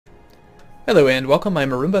Hello and welcome, I'm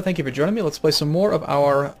Arumba. Thank you for joining me. Let's play some more of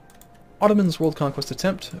our Ottomans world conquest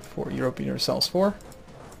attempt for Europa Universalis IV.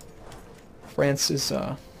 France is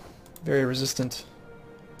very resistant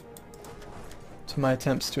to my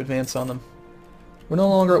attempts to advance on them. We're no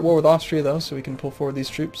longer at war with Austria though, so we can pull forward these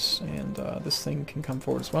troops, and this thing can come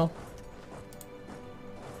forward as well.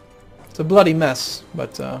 It's a bloody mess,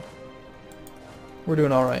 but we're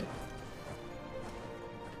doing alright.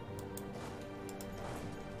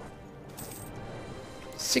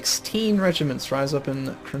 "16 regiments rise up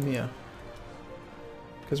in Crimea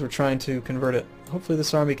because we're trying to convert it. Hopefully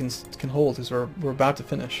this army can hold, because we're about to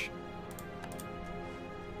finish."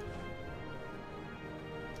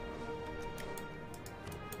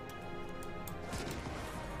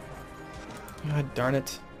 God darn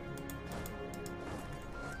it.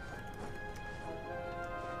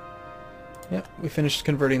 Yep, we finished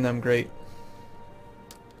converting them. Great.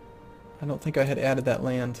 I don't think I had added that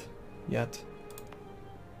land yet.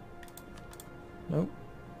 Nope.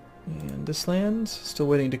 And this land, still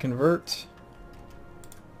waiting to convert.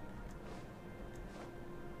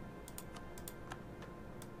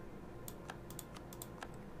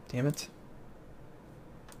 Damn it.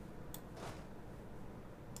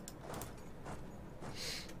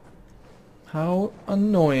 How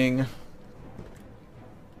annoying.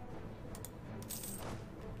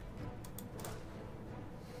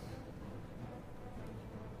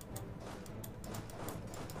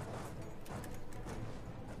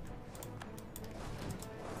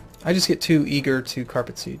 I just get too eager to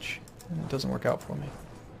carpet siege, and it doesn't work out for me.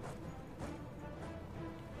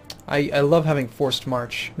 I love having forced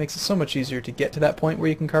march. It makes it so much easier to get to that point where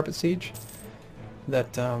you can carpet siege,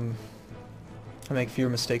 that I make fewer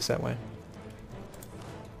mistakes that way.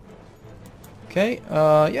 Okay,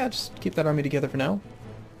 yeah, just keep that army together for now.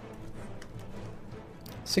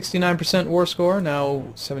 69% war score, now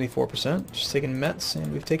 74%. Just taken Metz,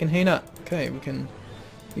 and we've taken Hainaut. Okay, we can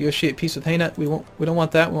negotiate peace with Hainaut. We don't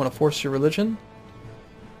want that. We want to force your religion,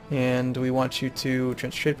 and we want you to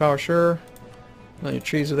transfer trade power. Sure. On your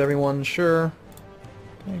treaties with everyone. Sure.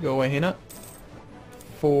 Okay, go away, Hainaut.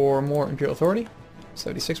 For more imperial authority,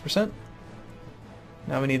 76%.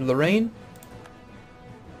 Now we need Lorraine.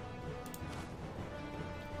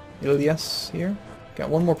 Ilias here. Got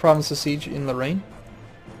one more province to siege in Lorraine.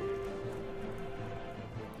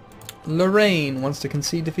 Lorraine wants to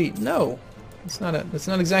concede defeat. No. That's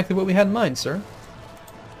not exactly what we had in mind, sir.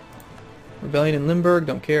 Rebellion in Limburg,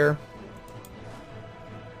 don't care.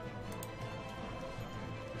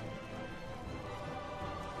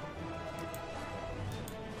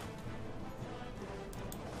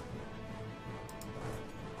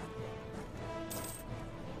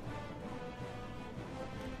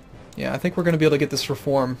 Yeah, I think we're going to be able to get this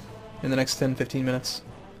reform in the next 10-15 minutes.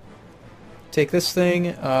 Take this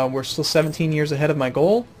thing. We're still 17 years ahead of my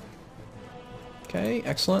goal. Okay,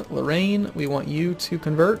 excellent. Lorraine, we want you to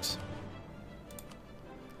convert.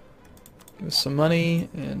 Give us some money,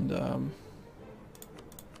 and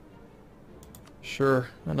sure,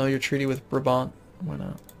 I know your treaty with Brabant. Why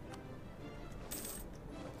not?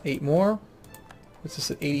 8 more. Puts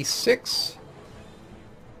us at 86.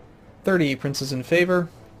 30 princes in favor.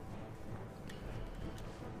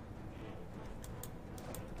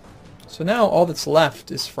 So now all that's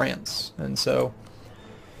left is France, and so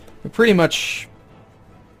we pretty much...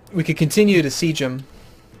 we could continue to siege him.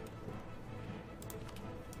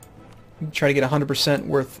 Try to get 100%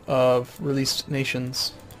 worth of released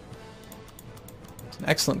nations. It's an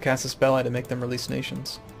excellent casus belli to make them release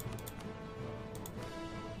nations.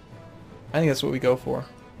 I think that's what we go for.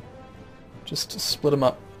 Just to split them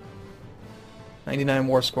up. 99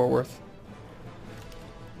 war score worth.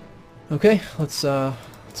 Okay, let's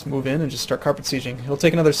move in and just start carpet sieging. It'll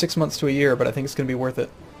take another 6 months to a year, but I think it's going to be worth it.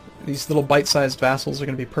 These little bite-sized vassals are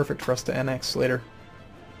going to be perfect for us to annex later.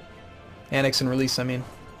 Annex and release, I mean.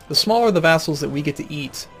 The smaller the vassals that we get to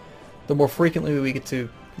eat, the more frequently we get to,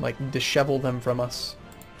 like, dishevel them from us.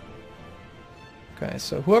 Okay,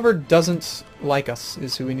 so whoever doesn't like us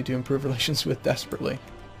is who we need to improve relations with desperately.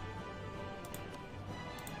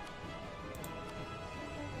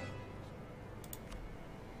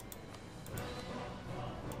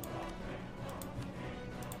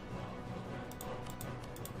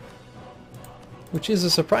 Which is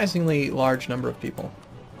a surprisingly large number of people.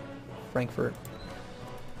 Frankfurt.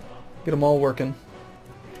 Get them all working.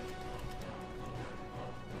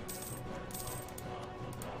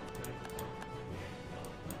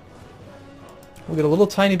 We'll get a little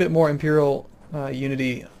tiny bit more imperial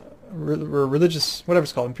unity, or religious, whatever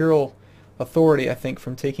it's called, imperial authority, I think,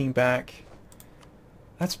 from taking back...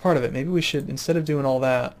 That's part of it. Maybe we should, instead of doing all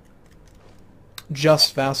that,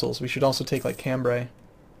 just vassals. We should also take like Cambrai.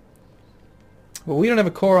 Well, we don't have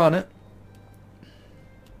a core on it.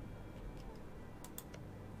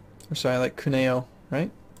 Or sorry, like Cuneo,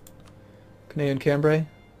 right? Cuneo and Cambrai.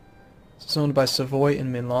 It's owned by Savoy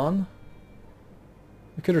and Milan.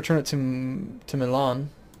 We could return it to Milan.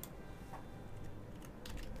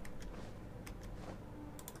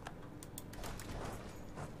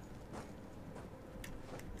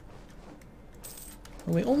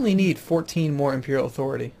 We only need 14 more imperial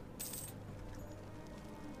authority.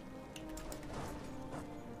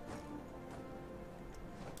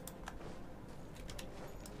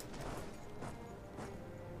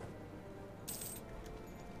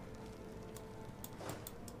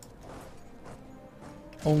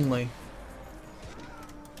 Only.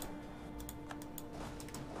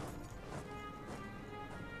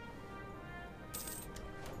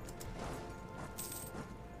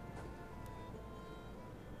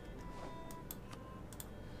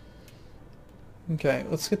 Okay,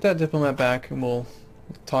 let's get that diplomat back and we'll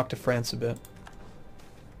talk to France a bit.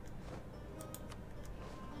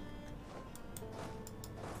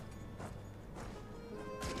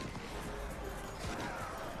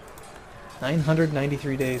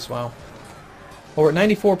 $993 days, wow. Well, we're at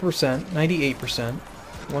 94%, 98%.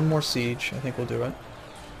 One more siege, I think we'll do it.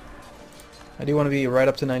 I do want to be right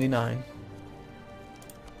up to 99.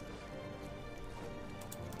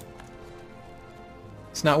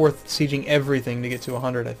 It's not worth sieging everything to get to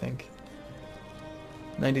 100, I think.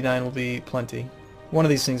 99 will be plenty. One of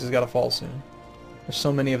these things has got to fall soon. There's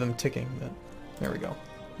so many of them ticking that... There we go.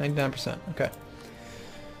 99%, okay.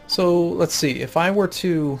 So, let's see. If I were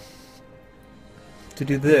to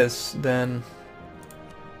do this, then...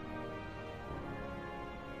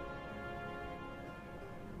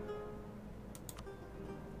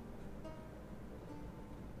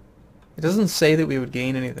 It doesn't say that we would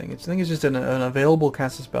gain anything. I think it's just an available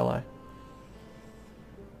casus belli.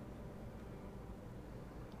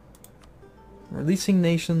 Releasing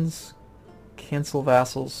nations, cancel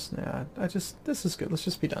vassals. Yeah, this is good. Let's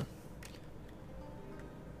just be done.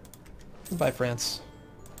 Goodbye, France.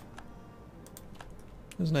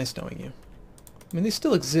 It was nice knowing you. I mean, they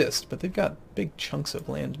still exist, but they've got big chunks of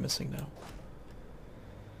land missing now.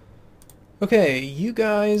 Okay, you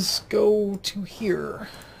guys go to here.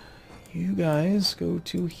 You guys go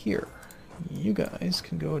to here. You guys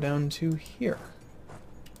can go down to here.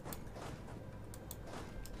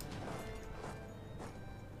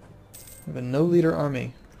 We have a no-leader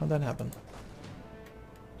army. How'd that happen?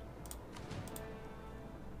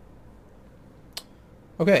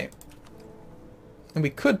 Okay. And we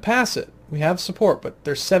could pass it. We have support, but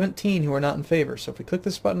there's 17 who are not in favor. So if we click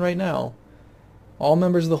this button right now, all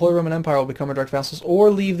members of the Holy Roman Empire will become our direct vassals or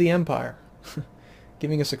leave the empire,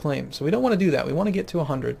 giving us a claim. So we don't want to do that. We want to get to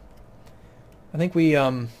 100. I think we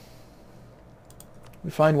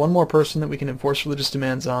find one more person that we can enforce religious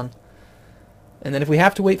demands on. And then if we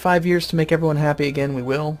have to wait 5 years to make everyone happy again, we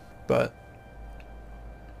will. But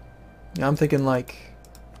yeah, I'm thinking like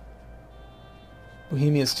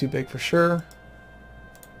Bohemia's too big for sure.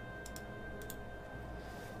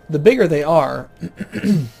 The bigger they are,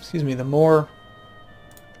 excuse me, the more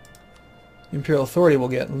imperial authority we'll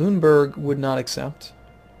get. Lüneburg would not accept.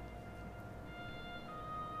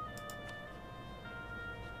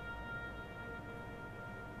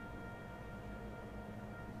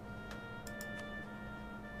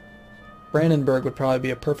 Brandenburg would probably be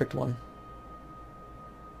a perfect one.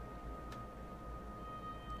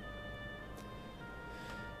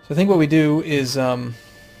 So I think what we do is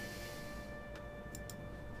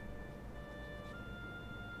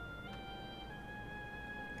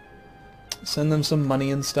send them some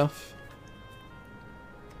money and stuff.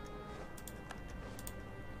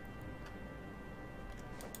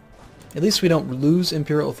 At least we don't lose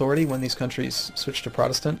imperial authority when these countries switch to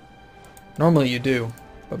Protestant. Normally you do,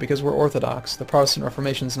 but because we're Orthodox, the Protestant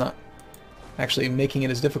Reformation is not actually making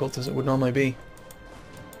it as difficult as it would normally be.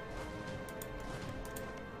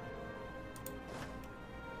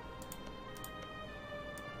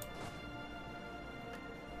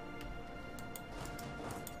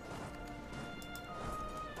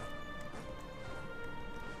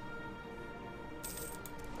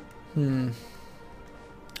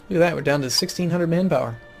 Look at that, we're down to 1,600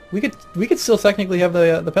 manpower. We could still technically have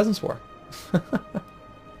the Peasants' War. That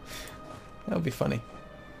would be funny.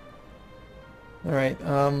 Alright,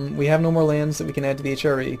 we have no more lands that we can add to the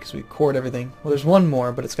HRE because we cored everything. Well, there's one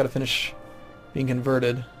more, but it's got to finish being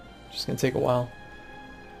converted. It's just going to take a while.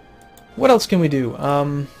 What else can we do? We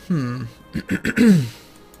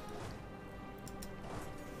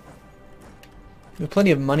have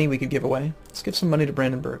plenty of money we could give away. Let's give some money to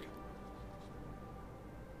Brandenburg.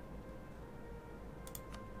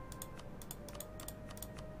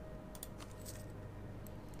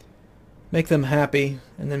 Make them happy,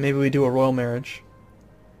 and then maybe we do a royal marriage.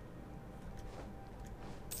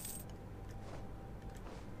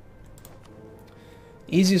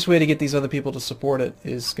 Easiest way to get these other people to support it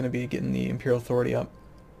is going to be getting the imperial authority up.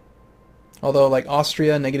 Although, like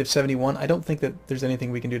Austria, -71, I don't think that there's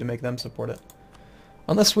anything we can do to make them support it.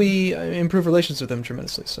 Unless we improve relations with them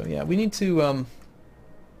tremendously. So yeah, we need to...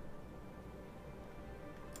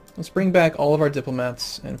 let's bring back all of our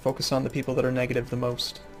diplomats and focus on the people that are negative the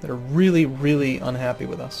most. That are really, really unhappy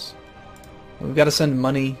with us. We've got to send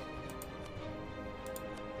money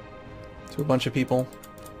to a bunch of people.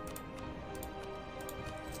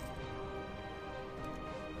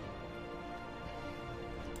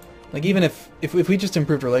 Like, even if we just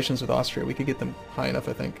improved relations with Austria, we could get them high enough,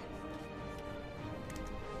 I think.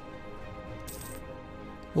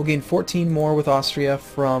 We'll gain 14 more with Austria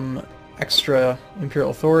from extra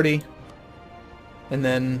imperial authority. And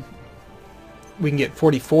then we can get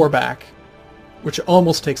 44 back, which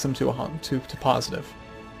almost takes them to positive.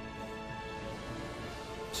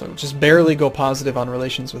 So just barely go positive on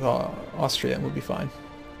relations with Austria and we'll be fine.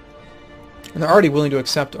 And they're already willing to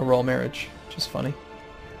accept a royal marriage, which is funny.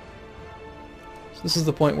 This is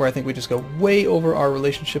the point where I think we just go way over our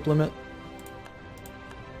relationship limit.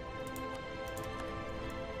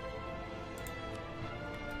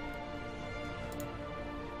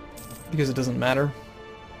 Because it doesn't matter.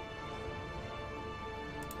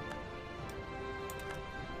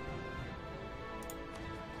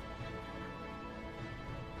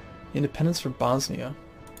 Independence for Bosnia.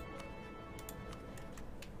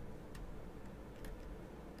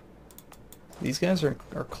 These guys are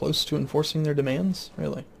close to enforcing their demands?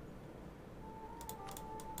 Really?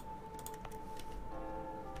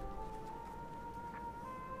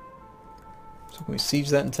 So can we siege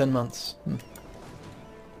that in 10 months?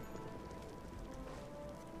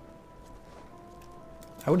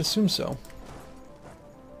 I would assume so.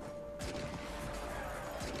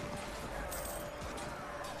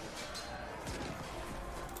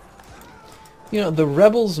 You know, the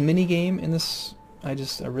Rebels minigame in this, I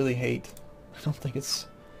really hate. I don't think it's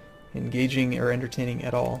engaging or entertaining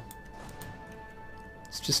at all.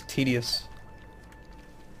 It's just tedious.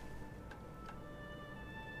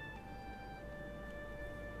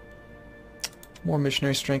 More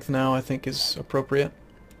missionary strength now, I think, is appropriate.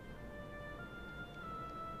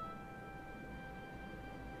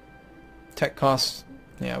 Tech costs,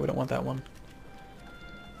 yeah, we don't want that one.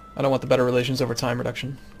 I don't want the better relations over time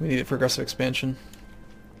reduction. We need it for aggressive expansion.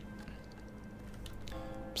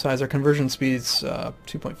 Besides, our conversion speed's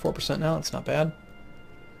 2.4% now. That's not bad.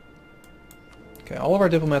 Okay, all of our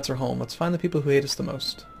diplomats are home. Let's find the people who hate us the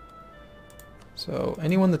most. So,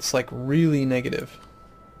 anyone that's, like, really negative.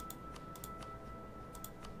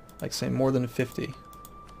 Like, say, more than 50.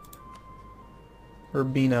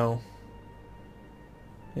 Urbino.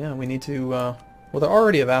 Yeah, we need to, well, they're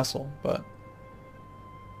already a vassal, but...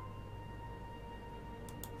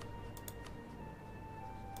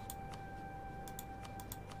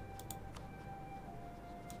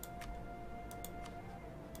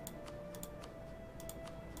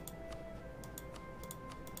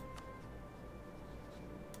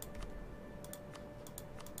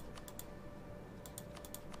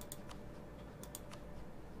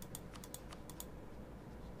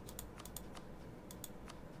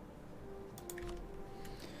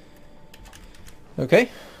 Okay.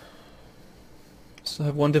 Still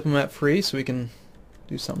have one diplomat free, so we can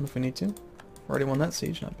do something if we need to. Already won that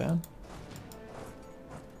siege, not bad.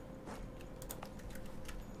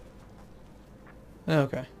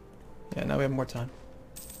 Okay. Yeah, now we have more time.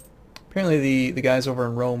 Apparently the guys over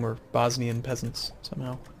in Rome are Bosnian peasants,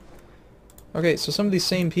 somehow. Okay, so some of these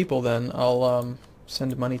same people then, I'll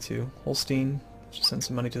send money to. Holstein, just send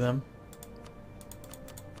some money to them.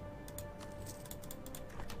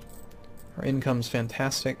 Our income's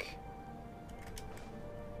fantastic.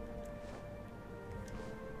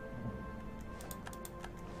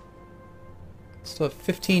 Still have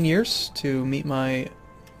 15 years to meet my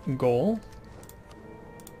goal.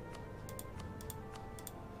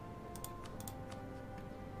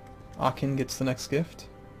 Aachen gets the next gift.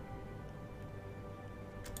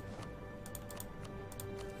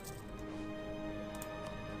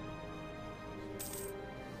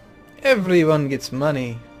 Everyone gets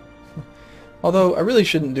money. Although, I really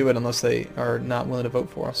shouldn't do it unless they are not willing to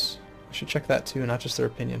vote for us. I should check that too, not just their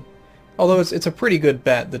opinion. Although it's a pretty good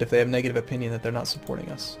bet that if they have negative opinion that they're not supporting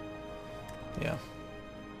us. Yeah.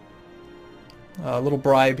 A little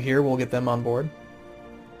bribe here will get them on board.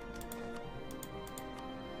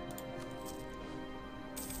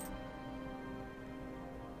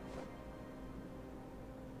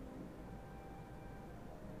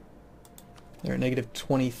 They're at negative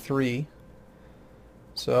 23.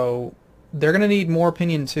 So they're going to need more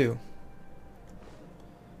opinion too.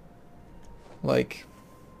 Like,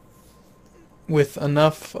 with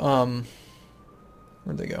enough, where'd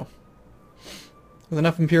they go? With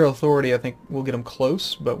enough Imperial authority, I think we'll get them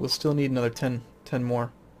close, but we'll still need another 10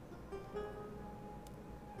 more.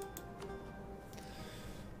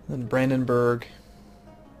 Then Brandenburg.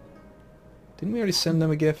 Didn't we already send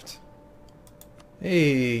them a gift?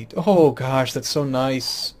 Hey, oh gosh, that's so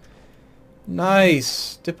nice.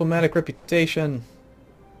 Nice! Diplomatic reputation.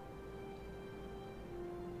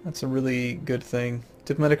 That's a really good thing.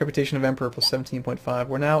 Diplomatic reputation of Emperor plus 17.5.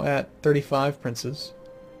 We're now at 35 princes.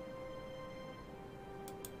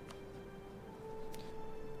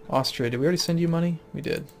 Austria, did we already send you money? We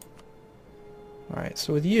did. Alright,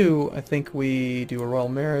 so with you, I think we do a royal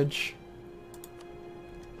marriage.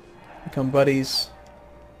 Become buddies.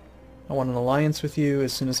 I want an alliance with you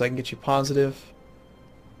as soon as I can get you positive.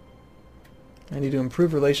 I need to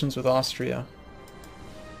improve relations with Austria.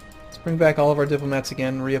 Let's bring back all of our diplomats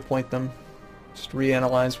again, reappoint them. Just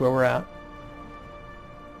reanalyze where we're at.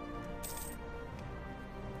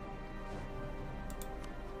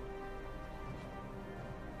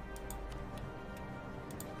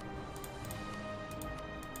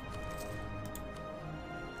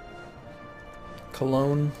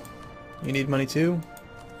 Cologne, you need money too.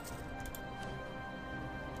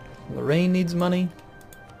 Lorraine needs money.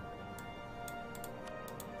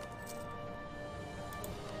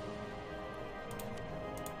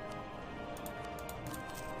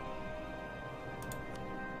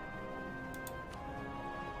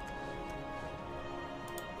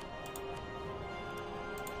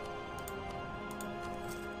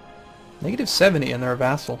 Negative 70 and they're a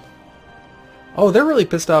vassal. Oh, they're really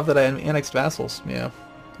pissed off that I annexed vassals. Yeah.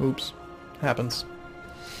 Oops. Happens.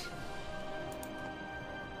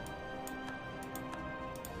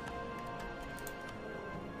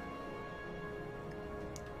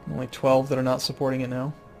 Only 12 that are not supporting it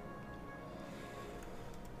now.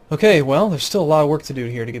 Okay, well, there's still a lot of work to do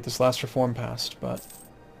here to get this last reform passed, but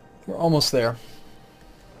we're almost there.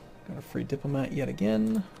 Got a free diplomat yet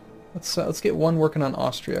again. Let's get one working on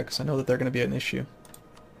Austria, because I know that they're going to be an issue.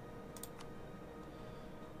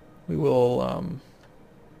 We will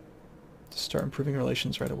start improving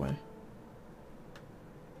relations right away.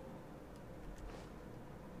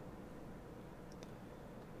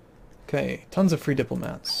 Okay, tons of free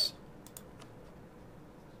diplomats.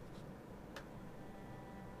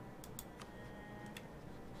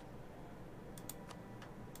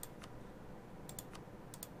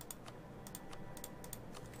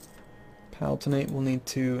 Palatinate will need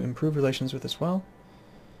to improve relations with as well.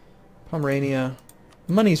 Pomerania.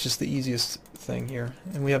 Money is just the easiest thing here,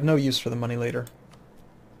 and we have no use for the money later.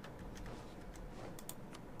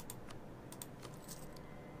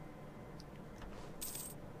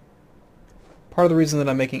 Part of the reason that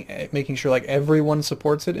I'm making sure like everyone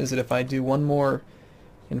supports it is that if I do one more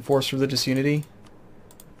enforce religious unity,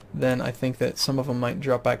 then I think that some of them might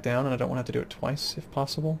drop back down, and I don't want to have to do it twice if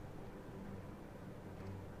possible.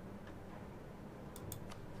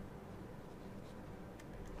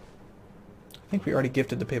 I think we already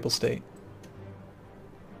gifted the Papal State.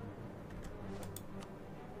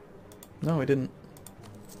 No, we didn't.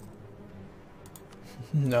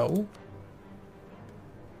 No.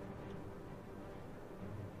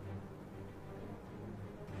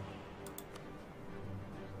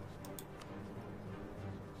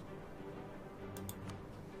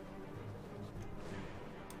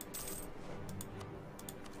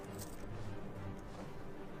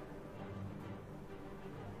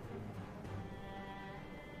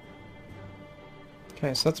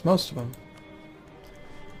 Okay, so that's most of them.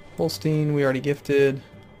 Holstein, we already gifted.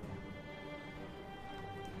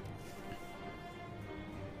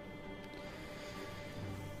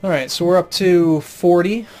 Alright, so we're up to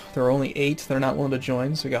 40. There are only 8 that are not willing to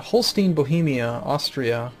join. So we got Holstein, Bohemia,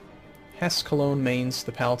 Austria, Hesse, Cologne, Mainz,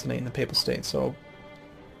 the Palatinate, and the Papal State. So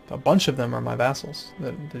a bunch of them are my vassals.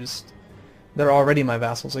 They're already my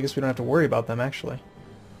vassals. I guess we don't have to worry about them, actually.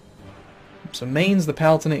 So Mainz, the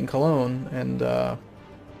Palatinate, and Cologne,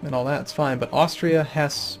 and all that, it's fine. But Austria,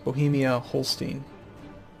 Hesse, Bohemia, Holstein.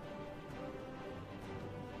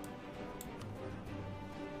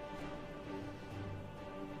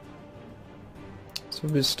 So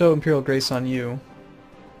we bestow Imperial Grace on you.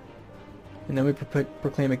 And then we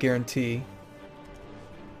proclaim a guarantee.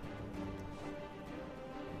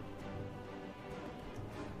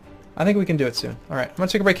 I think we can do it soon. Alright, I'm going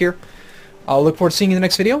to take a break here. I'll look forward to seeing you in the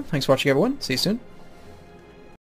next video. Thanks for watching, everyone. See you soon.